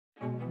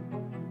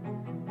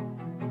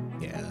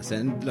Yeah, that's it.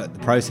 And look, the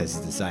process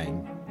is the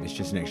same. It's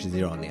just an extra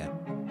zero on the end.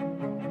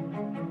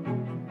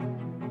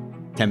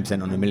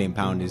 10% on £1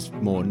 million is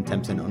more than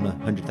 10% on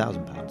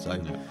 £100,000. So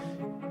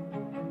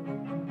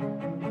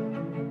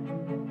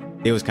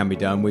deals can be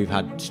done. We've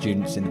had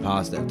students in the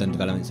past that have done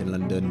developments in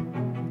London.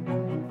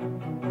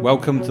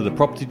 Welcome to the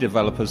Property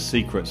Developers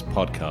Secrets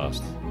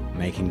podcast.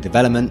 Making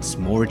developments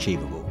more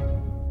achievable.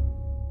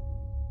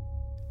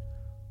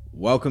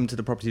 Welcome to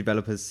the Property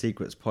Developers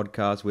Secrets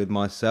podcast with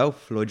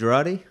myself, Lloyd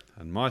Girardi.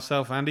 And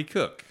myself, Andy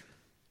Cook.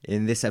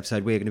 In this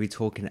episode, we're going to be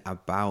talking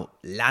about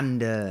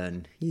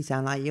London. You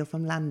sound like you're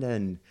from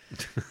London.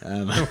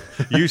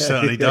 You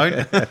certainly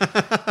don't.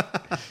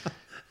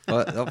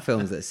 What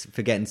films that's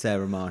forgetting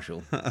Sarah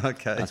Marshall?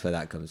 Okay. That's where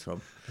that comes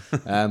from.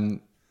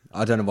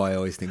 I don't know why I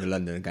always think of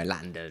London and go,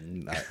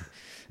 London.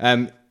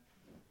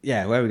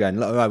 Yeah, where are we going?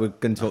 Right, we're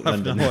going to talk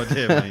London. I have no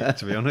idea, mate,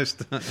 to be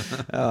honest.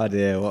 Oh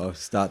dear, what a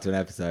start to an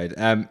episode.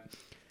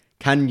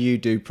 Can you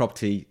do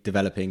property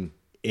developing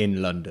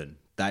in London?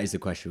 That is the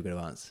question we're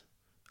going to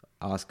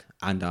ask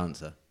and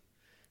answer.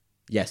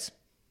 Yes.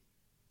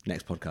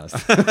 Next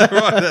podcast.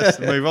 Right, let's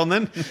move on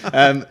then.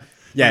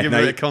 Give a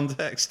bit of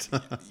context.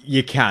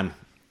 You can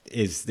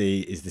is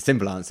the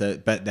simple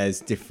answer, but there's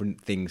different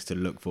things to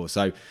look for.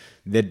 So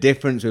the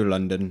difference with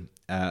London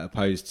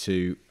opposed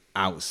to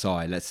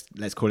outside,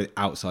 let's call it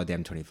outside the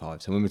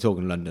M25. So when we're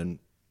talking London,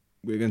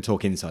 we're going to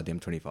talk inside the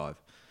M25.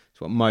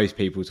 It's what most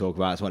people talk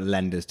about. It's what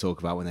lenders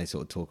talk about when they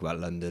sort of talk about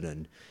London.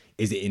 And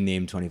is it in the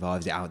M25?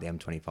 Is it out the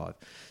M25?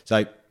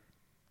 So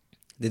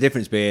the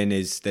difference being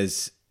is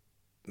there's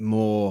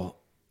more,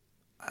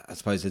 I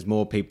suppose there's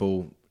more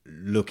people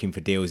looking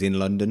for deals in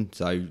London.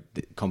 So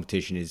the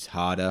competition is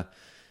harder.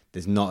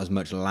 There's not as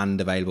much land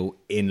available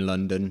in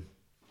London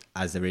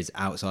as there is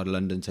outside of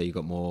London. So you've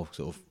got more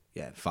sort of,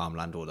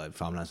 farmland, although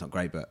farmland's not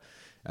great, but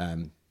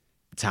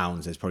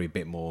towns, there's probably a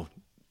bit more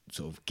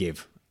sort of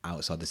give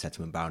outside the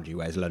settlement boundary,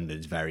 whereas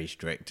London's very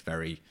strict,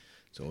 very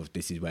sort of,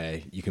 this is where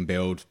you can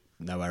build,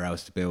 nowhere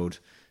else to build.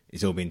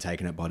 It's all been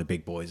taken up by the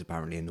big boys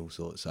apparently and all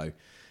sorts. So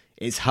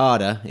it's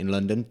harder in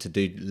London to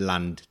do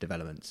land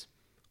developments.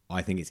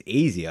 I think it's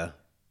easier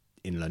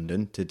in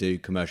London to do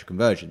commercial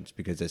conversions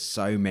because there's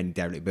so many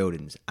derelict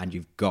buildings and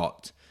you've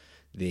got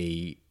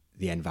the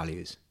end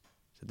values.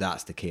 So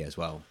that's the key as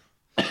well.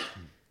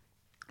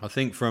 I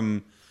think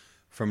from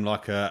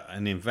like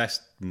an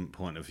investment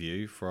point of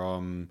view,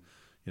 from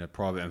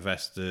private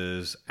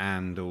investors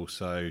and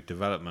also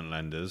development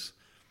lenders,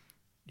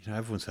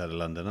 everyone's heard of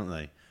London, haven't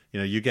they?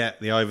 You get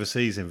the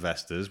overseas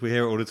investors. We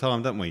hear it all the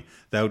time, don't we?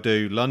 They'll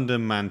do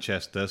London,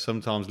 Manchester,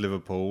 sometimes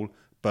Liverpool,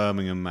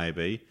 Birmingham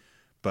maybe,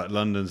 but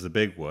London's the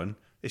big one.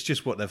 It's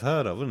just what they've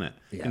heard of, isn't it?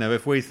 Yeah.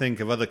 If we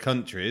think of other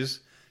countries,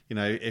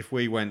 if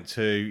we went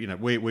to,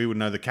 we would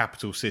know the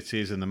capital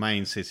cities and the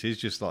main cities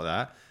just like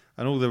that.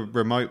 And all the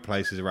remote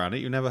places around it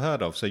you've never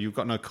heard of, so you've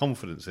got no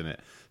confidence in it.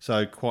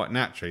 So quite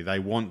naturally, they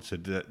want to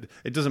do it.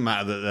 It doesn't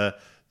matter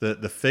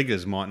that the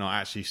figures might not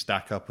actually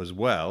stack up as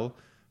well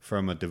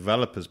from a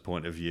developer's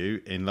point of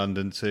view in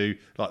London to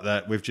like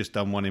that. We've just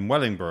done one in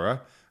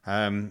Wellingborough,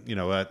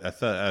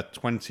 a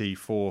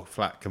 24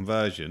 flat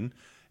conversion.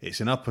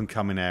 It's an up and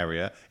coming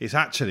area. It's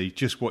actually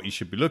just what you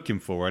should be looking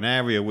for, an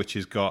area which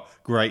has got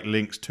great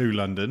links to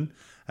London,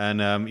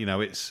 and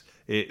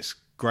it's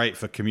great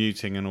for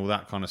commuting and all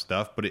that kind of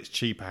stuff, but it's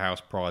cheaper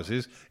house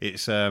prices.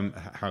 It's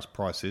house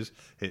prices.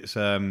 It's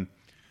going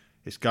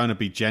to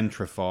be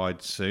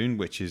gentrified soon,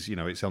 which is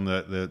it's on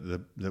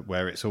the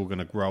where it's all going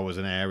to grow as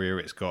an area.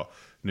 It's got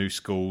new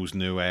schools,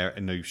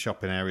 new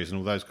shopping areas, and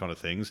all those kind of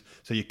things.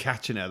 So you're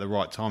catching it at the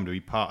right time to be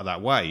part of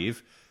that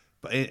wave.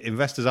 But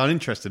investors aren't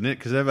interested in it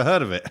because they've never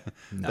heard of it.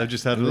 No. They've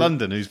just heard of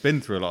London, who's been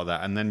through a lot of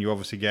that, and then you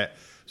obviously get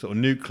sort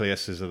of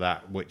nucleuses of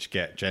that which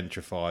get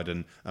gentrified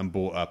and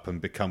bought up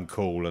and become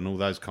cool and all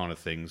those kind of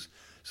things.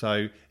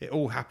 So it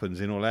all happens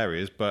in all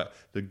areas, but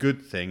the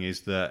good thing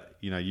is that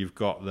you've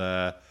got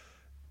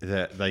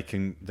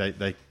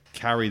they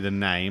carry the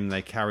name,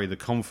 they carry the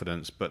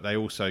confidence, but they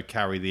also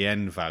carry the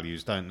end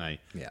values, don't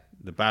they? Yeah.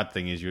 The bad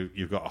thing is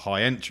you've got a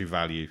high entry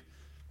value.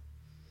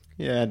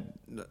 Yeah.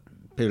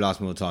 People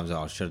ask me all the time,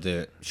 "Oh, should I do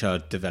it? Should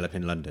I develop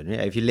in London?"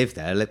 Yeah, if you live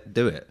there,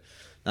 do it.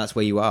 That's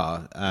where you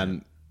are.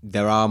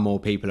 There are more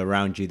people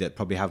around you that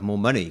probably have more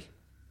money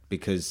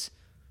because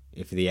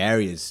if the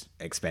area's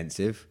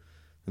expensive,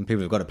 then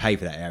people have got to pay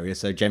for that area.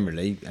 So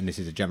generally, and this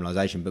is a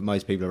generalisation, but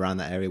most people around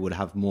that area would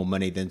have more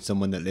money than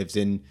someone that lives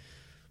in,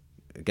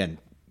 again,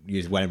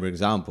 use Wellingborough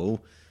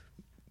example,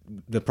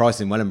 the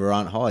prices in Wellingborough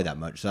aren't high that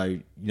much. So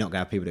you're not going to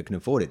have people that can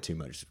afford it too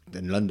much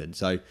in London.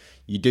 So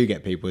you do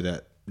get people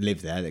that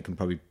live there that can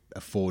probably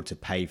afford to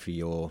pay for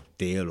your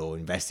deal or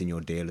invest in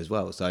your deal as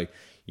well. So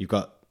you've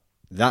got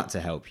that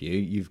to help you.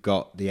 You've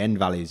got the end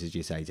values, as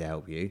you say, to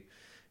help you.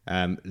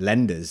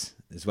 Lenders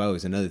as well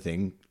is another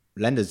thing.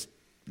 Lenders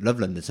love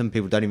London. Some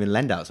people don't even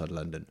lend outside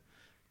London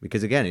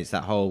because again, it's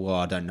that whole, well,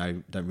 I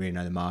don't really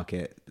know the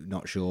market,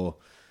 not sure.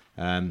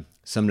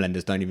 Some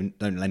lenders don't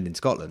lend in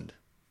Scotland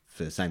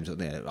for the same sort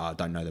of thing. I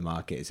don't know the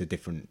market. It's a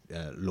different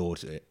law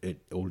to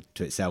it all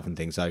to itself and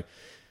things. So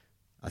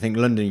I think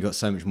London, you've got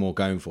so much more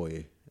going for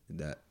you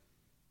that,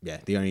 yeah,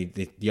 the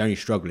only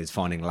struggle is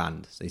finding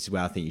land. So this is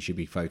where I think you should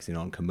be focusing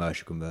on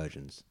commercial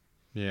conversions.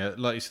 Yeah,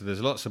 like you said,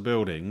 there's lots of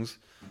buildings,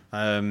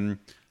 and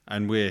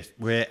we're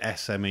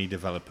SME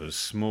developers,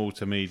 small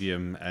to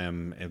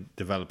medium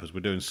developers.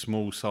 We're doing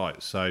small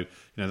sites, so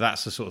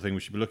that's the sort of thing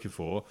we should be looking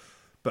for.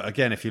 But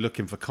again, if you're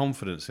looking for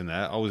confidence in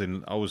there, I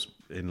was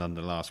in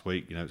London last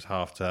week. It's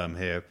half term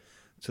here.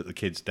 Took the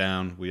kids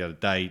down. We had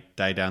a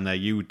day down there.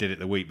 You did it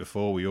the week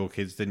before with your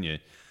kids, didn't you?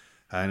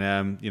 And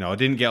I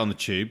didn't get on the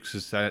tube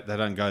because they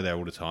don't go there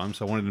all the time.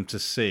 So I wanted them to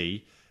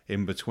see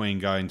in between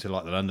going to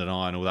like the London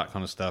Eye and all that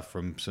kind of stuff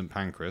from St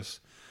Pancras.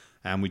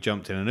 And we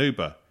jumped in an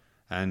Uber,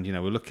 and we're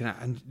looking at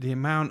the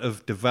amount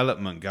of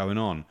development going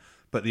on,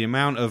 but the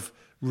amount of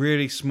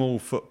really small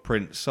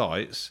footprint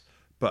sites,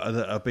 but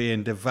that are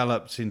being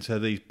developed into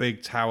these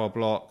big tower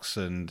blocks,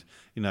 and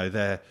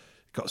they're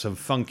got some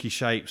funky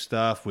shape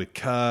stuff with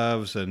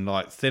curves and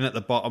like thin at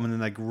the bottom, and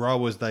then they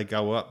grow as they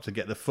go up to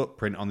get the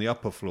footprint on the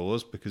upper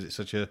floors because it's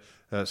such a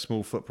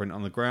small footprint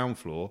on the ground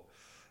floor.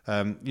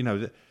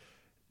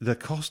 The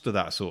cost of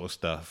that sort of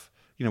stuff.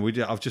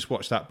 I've just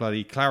watched that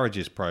bloody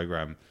Claridge's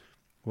program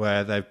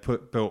where they've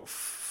built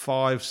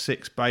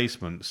 6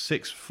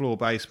 floor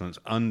basements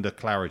under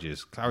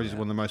Claridge's. Claridge's is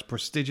one of the most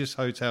prestigious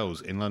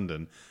hotels in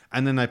London,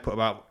 and then they put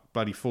about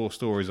bloody 4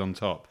 stories on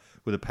top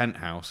with a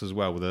penthouse as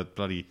well, with a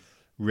bloody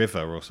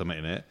river or something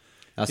in it.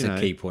 That's a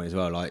key point as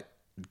well. Like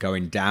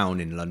going down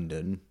in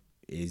London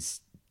is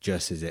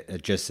just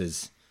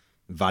as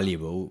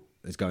valuable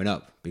as going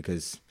up,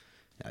 because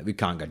we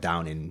can't go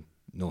down in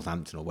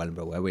Northampton or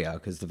Wellingborough where we are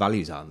because the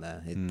values aren't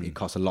there. It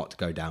costs a lot to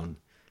go down.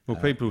 Well,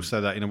 people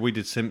say that we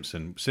did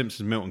Simpson's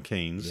Milton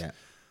Keynes. Yeah.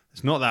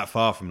 It's not that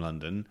far from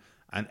London,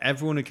 and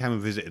everyone who came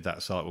and visited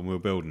that site when we were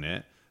building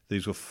it,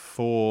 these were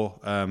 4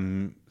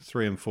 and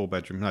 5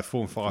 bedroom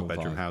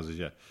houses.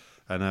 Yeah.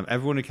 And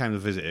everyone who came to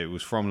visit it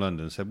was from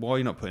London said, "Why are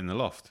you not putting the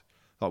loft?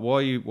 Like, why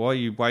are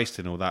you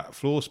wasting all that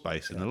floor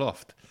space in the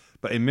loft?"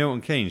 But in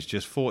Milton Keynes,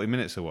 just 40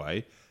 minutes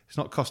away, it's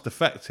not cost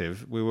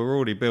effective. We were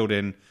already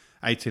building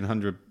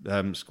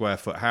 1,800 square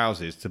foot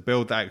houses. To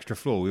build that extra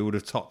floor, we would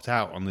have topped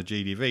out on the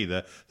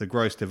GDV, the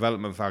gross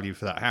development value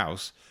for that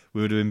house.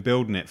 We would have been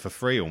building it for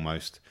free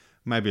almost,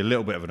 maybe a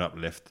little bit of an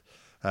uplift.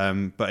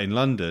 But in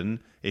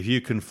London, if you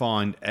can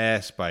find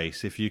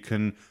airspace, if you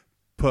can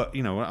put,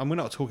 and we're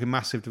not talking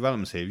massive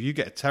developments here. If you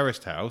get a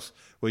terraced house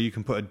where you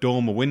can put a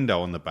dormer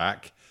window on the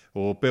back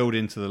or build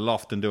into the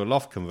loft and do a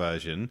loft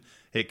conversion,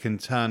 it can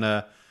turn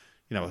a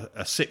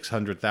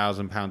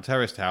 £600,000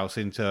 terraced house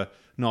into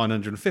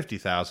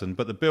 950,000.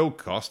 But the build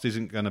cost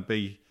isn't going to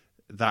be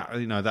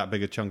that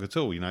big a chunk at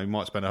all. You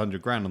might spend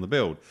 £100,000 on the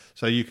build.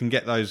 So you can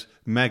get those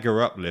mega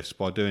uplifts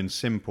by doing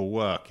simple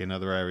work in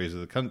other areas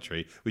of the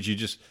country,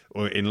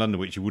 or in London,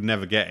 which you would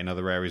never get in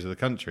other areas of the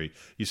country.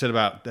 You said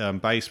about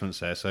basements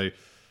there. So,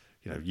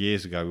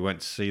 years ago we went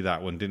to see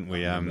that one, didn't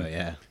we?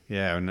 Yeah,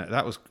 and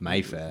that was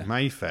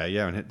Mayfair,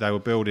 yeah. And they were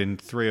building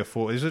 3 or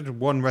 4. It was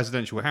one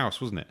residential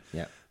house, wasn't it?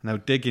 Yeah. And they were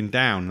digging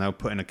down, and they were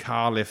putting a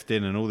car lift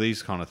in and all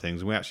these kind of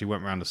things. And we actually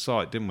went around the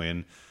site, didn't we?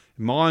 And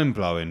mind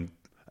blowing.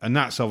 And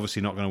that's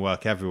obviously not going to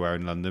work everywhere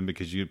in London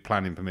because you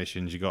planning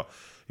permissions. You got,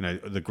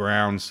 the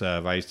ground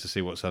surveys to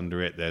see what's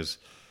under it. There's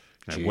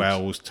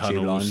wells,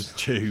 tunnels,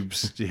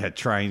 tubes,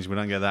 trains. We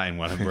don't get that in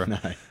Wellingborough.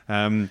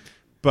 No.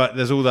 But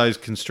there's all those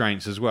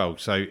constraints as well.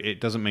 So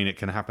it doesn't mean it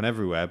can happen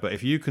everywhere. But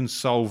if you can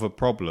solve a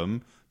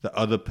problem that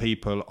other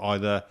people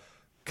either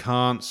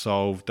can't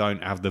solve,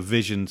 don't have the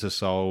vision to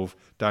solve,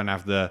 don't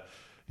have the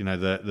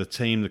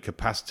team, the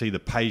capacity, the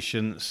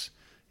patience,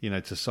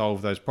 to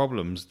solve those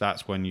problems,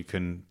 that's when you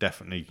can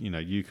definitely,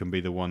 you can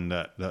be the one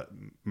that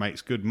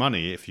makes good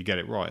money if you get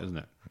it right, isn't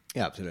it?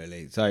 Yeah,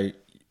 absolutely. So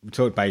we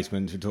talked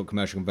basements, we talked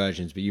commercial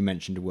conversions, but you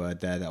mentioned a word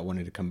there that I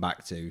wanted to come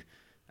back to,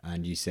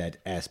 and you said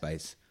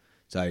airspace.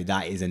 So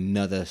that is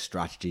another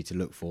strategy to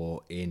look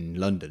for in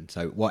London.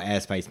 So what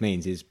airspace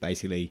means is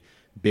basically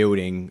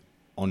building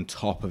on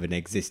top of an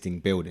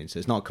existing building. So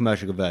it's not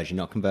commercial conversion,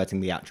 you're not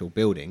converting the actual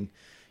building,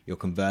 you're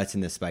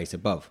converting the space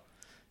above.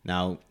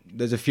 Now,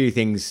 there's a few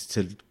things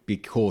to be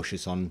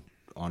cautious on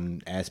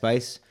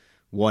airspace.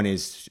 One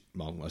is,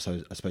 I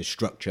suppose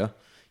structure.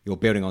 You're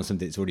building on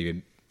something that's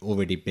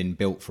already been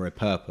built for a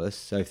purpose.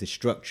 So if the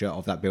structure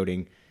of that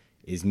building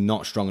is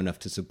not strong enough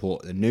to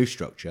support the new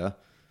structure,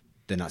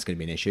 then that's going to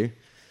be an issue.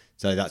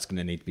 So that's going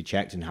to need to be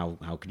checked. And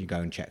how can you go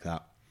and check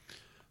that?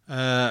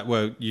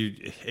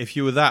 If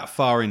you were that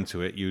far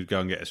into it, you would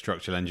go and get a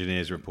structural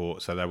engineer's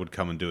report, so they would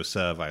come and do a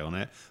survey on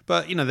it.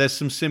 But, there's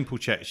some simple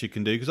checks you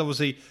can do, because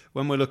obviously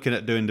when we're looking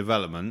at doing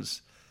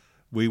developments,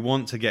 we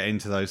want to get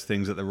into those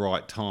things at the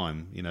right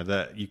time.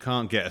 That you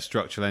can't get a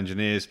structural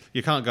engineers,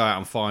 you can't go out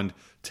and find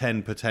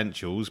 10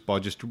 potentials by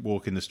just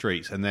walking the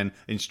streets and then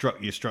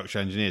instruct your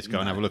structural engineers to go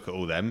and have a look at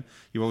all them.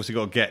 You've obviously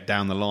got to get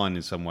down the line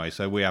in some way.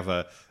 So we have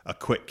a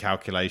quick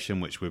calculation,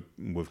 which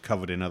we've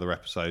covered in other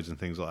episodes and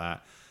things like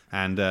that.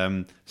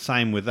 And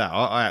same with that.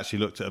 I actually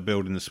looked at a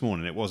building this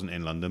morning. It wasn't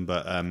in London,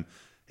 but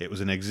it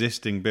was an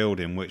existing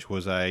building, which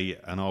was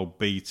an old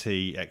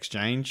BT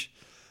exchange.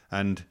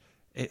 And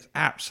it's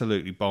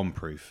absolutely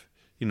bomb-proof.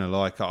 You know,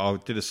 like I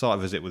did a site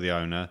visit with the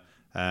owner,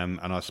 and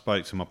I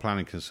spoke to my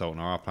planning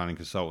consultant, or our planning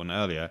consultant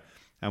earlier,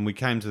 and we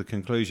came to the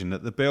conclusion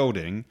that the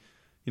building,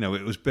 you know,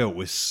 it was built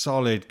with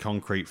solid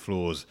concrete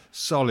floors,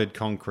 solid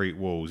concrete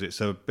walls.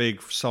 It's a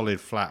big, solid,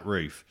 flat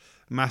roof,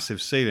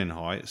 massive ceiling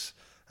heights.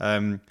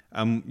 And,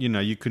 you know,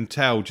 you can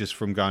tell just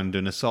from going and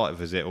doing a site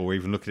visit or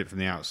even looking at it from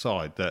the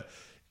outside that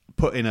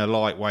putting a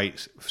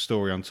lightweight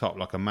story on top,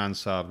 like a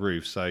mansard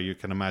roof, so you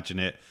can imagine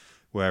it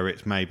where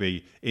it's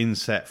maybe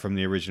inset from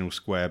the original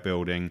square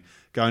building,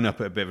 going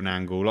up at a bit of an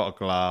angle, a lot of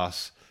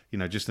glass, you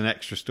know, just an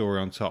extra story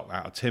on top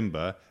out of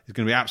timber, is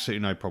going to be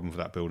absolutely no problem for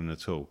that building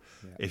at all.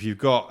 Yeah. If you've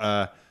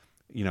got,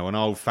 you know, an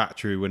old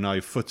factory with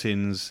no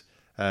footings,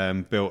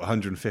 built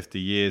 150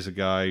 years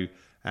ago,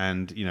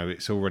 and, you know,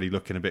 it's already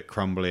looking a bit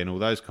crumbly and all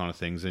those kind of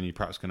things, then you're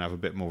perhaps going to have a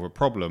bit more of a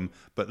problem.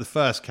 But the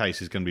first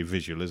case is going to be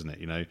visual, isn't it?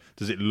 You know,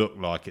 does it look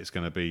like it's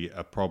going to be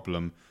a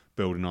problem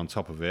building on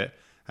top of it?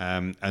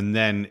 And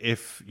then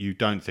if you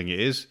don't think it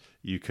is,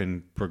 you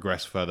can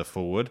progress further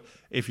forward.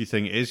 If you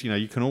think it is, you know,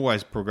 you can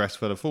always progress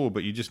further forward,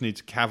 but you just need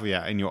to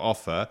caveat in your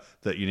offer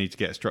that you need to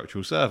get a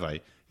structural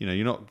survey. You know,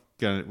 you're not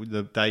going to,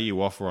 the day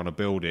you offer on a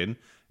building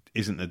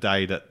isn't the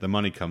day that the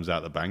money comes out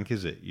of the bank,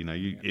 is it? You know,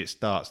 it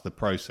starts the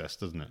process,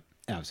 doesn't it?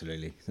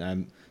 Absolutely.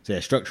 So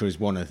yeah, structure is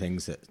one of the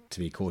things that to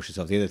be cautious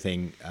of. The other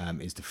thing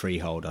is the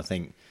freehold. I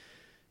think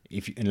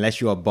unless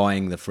you are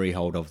buying the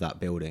freehold of that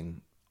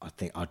building, I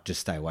think I'd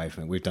just stay away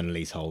from it. We've done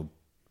leasehold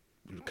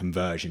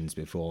conversions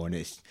before, and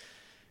it's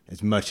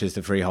as much as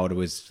the freeholder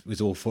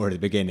was all for it at the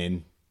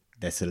beginning,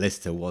 their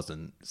solicitor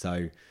wasn't.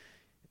 So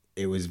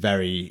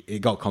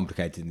it got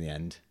complicated in the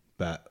end.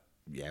 But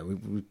yeah,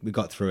 we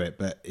got through it.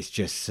 But it's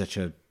just such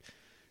an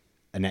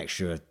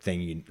extra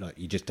thing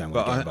you just don't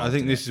want to get involved. But I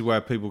think this is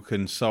where people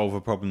can solve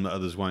a problem that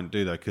others won't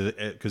do, though,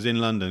 because in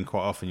London,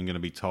 quite often you're going to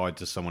be tied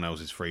to someone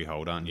else's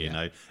freehold, aren't you? Yeah. You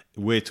know,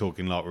 we're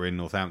talking like we're in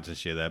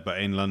Northamptonshire there, but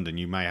in London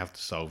you may have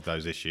to solve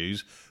those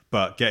issues.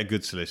 But get a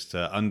good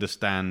solicitor,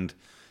 understand,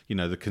 you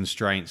know, the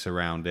constraints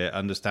around it,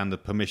 understand the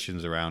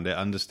permissions around it,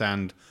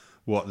 understand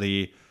what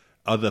the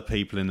other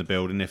people in the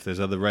building, if there's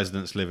other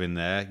residents living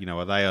there, you know,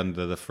 are they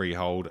under the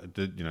freehold?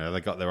 You know,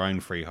 they got their own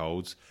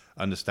freeholds.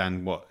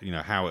 Understand what, you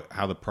know,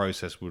 how the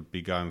process would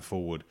be going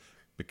forward,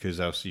 because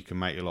else you can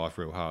make your life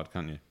real hard,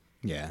 can't you?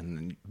 Yeah,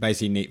 and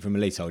basically from a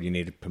leasehold you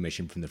need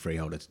permission from the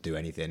freeholder to do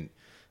anything,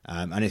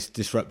 and it's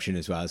disruption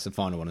as well. That's the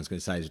final one I was going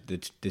to say, is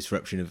the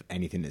disruption of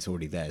anything that's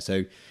already there. So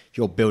if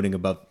you're building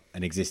above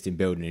an existing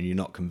building and you're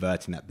not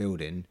converting that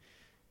building,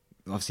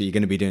 obviously you're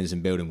going to be doing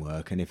some building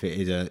work. And if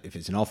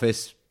it's an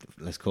office,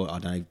 let's call it, I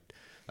don't know,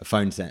 a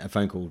phone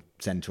call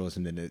centre or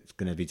something that's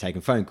going to be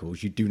taking phone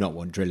calls, you do not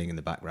want drilling in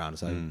the background.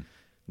 So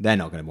they're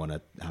not going to want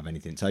to have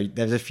anything. So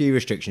there's a few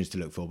restrictions to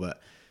look for,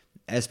 but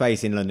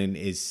airspace in London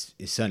is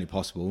certainly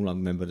possible. I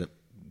remember that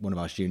one of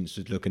our students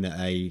was looking at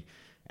a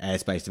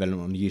airspace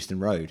development on Euston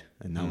Road,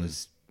 and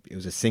it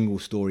was a single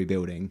story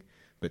building,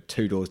 but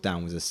 2 doors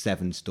down was a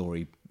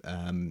 7-story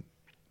kind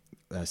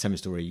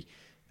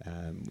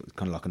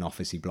of like an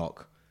officey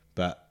block.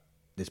 But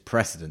there's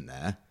precedent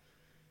there.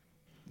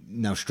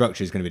 Now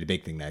structure is going to be the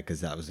big thing there,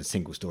 because that was a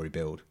single story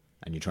build,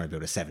 and you're trying to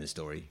build a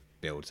 7-story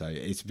build, so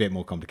it's a bit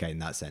more complicated in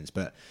that sense.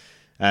 But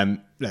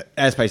look,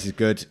 airspace is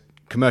good,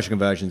 commercial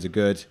conversions are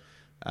good,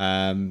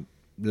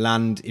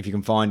 land, if you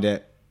can find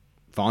it,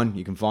 fine,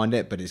 you can find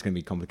it, but it's going to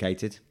be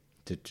complicated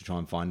to try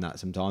and find that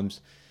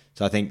sometimes.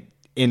 So I think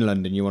in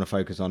London you want to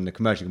focus on the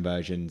commercial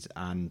conversions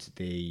and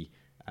the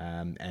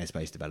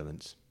airspace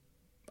developments,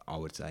 I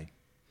would say.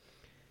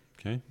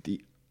 Okay.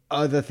 The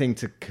other thing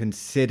to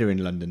consider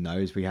in London, though,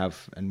 is we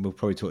have, and we'll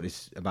probably talk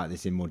about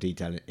this in more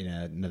detail in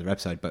another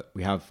episode, but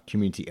we have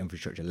community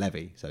infrastructure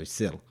levy, so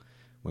CIL,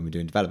 when we're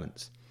doing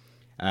developments.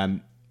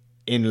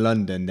 In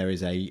London, there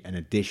is an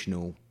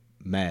additional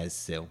mayor's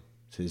CIL,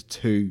 so there's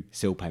 2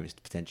 CIL payments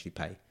to potentially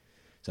pay.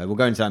 So we'll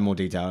go into that in more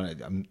detail.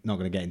 I'm not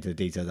going to get into the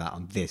details of that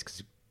on this,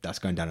 because that's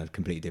going down a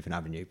completely different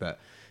avenue, but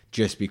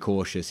just be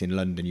cautious. In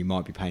London, you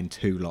might be paying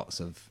 2 lots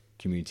of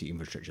community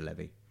infrastructure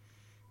levy.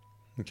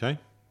 Okay,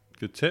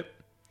 good tip.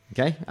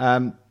 Okay.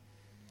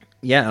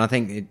 Yeah, and I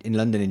think in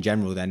London in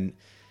general, then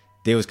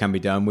deals can be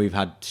done. We've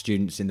had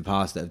students in the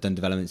past that have done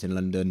developments in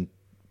London.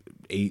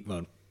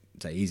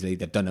 Say easily,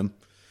 they've done them,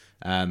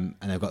 and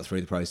they've got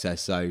through the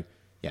process. So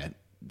yeah,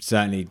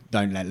 certainly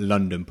don't let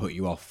London put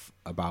you off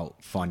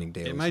about finding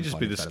deals. It may just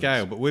be the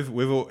scale, but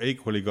we've all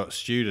equally got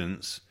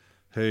students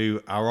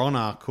who are on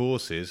our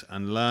courses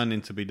and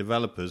learning to be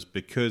developers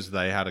because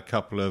they had a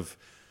couple of,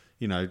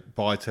 you know,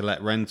 buy-to-let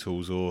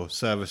rentals or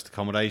serviced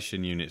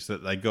accommodation units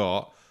that they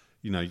got,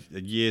 you know,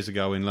 years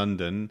ago in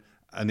London,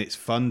 and it's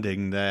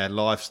funding their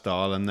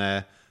lifestyle and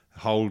their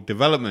whole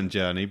development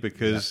journey,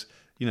 because,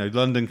 you know,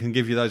 London can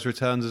give you those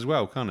returns as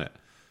well, can't it?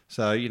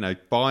 So, you know,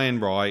 buying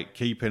right,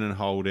 keeping and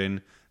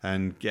holding,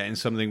 and getting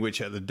something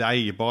which at the day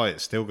you buy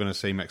it's still going to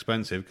seem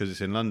expensive because it's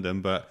in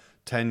London, but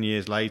 10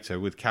 years later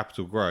with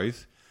capital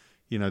growth,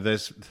 you know,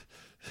 there's...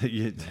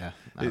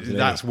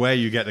 that's where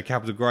you get the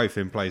capital growth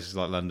in places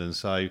like London.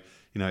 So, you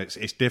know,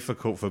 it's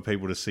difficult for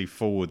people to see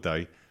forward,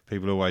 though,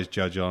 people always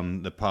judge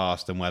on the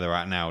past and where they're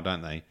at now,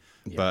 don't they?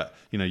 Yeah. But,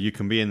 you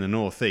can be in the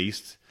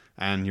northeast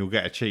and you'll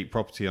get a cheap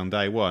property on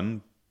day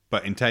one,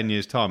 but in 10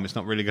 years' time, it's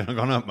not really going to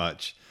go up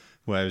much.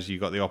 Whereas you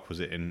got the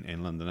opposite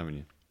in London, haven't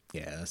you?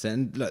 Yeah, that's it.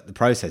 And look, the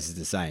process is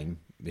the same.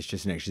 It's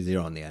just an extra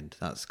zero on the end.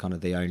 That's kind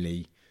of the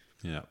only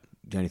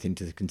thing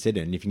to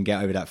consider. And if you can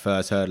get over that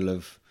first hurdle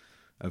of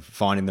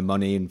finding the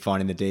money and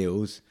finding the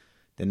deals,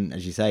 then,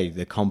 as you say,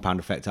 the compound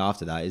effect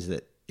after that is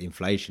that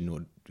inflation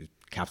or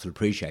capital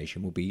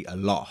appreciation will be a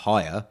lot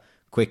higher,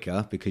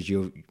 quicker, because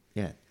 10%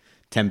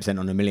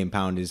 on £1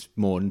 million is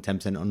more than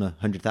 10% on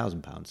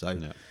 £100,000. So,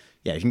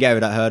 if you can get over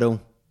that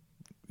hurdle,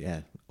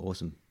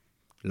 awesome.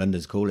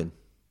 London's calling.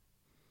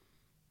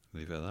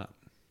 Leave it at that.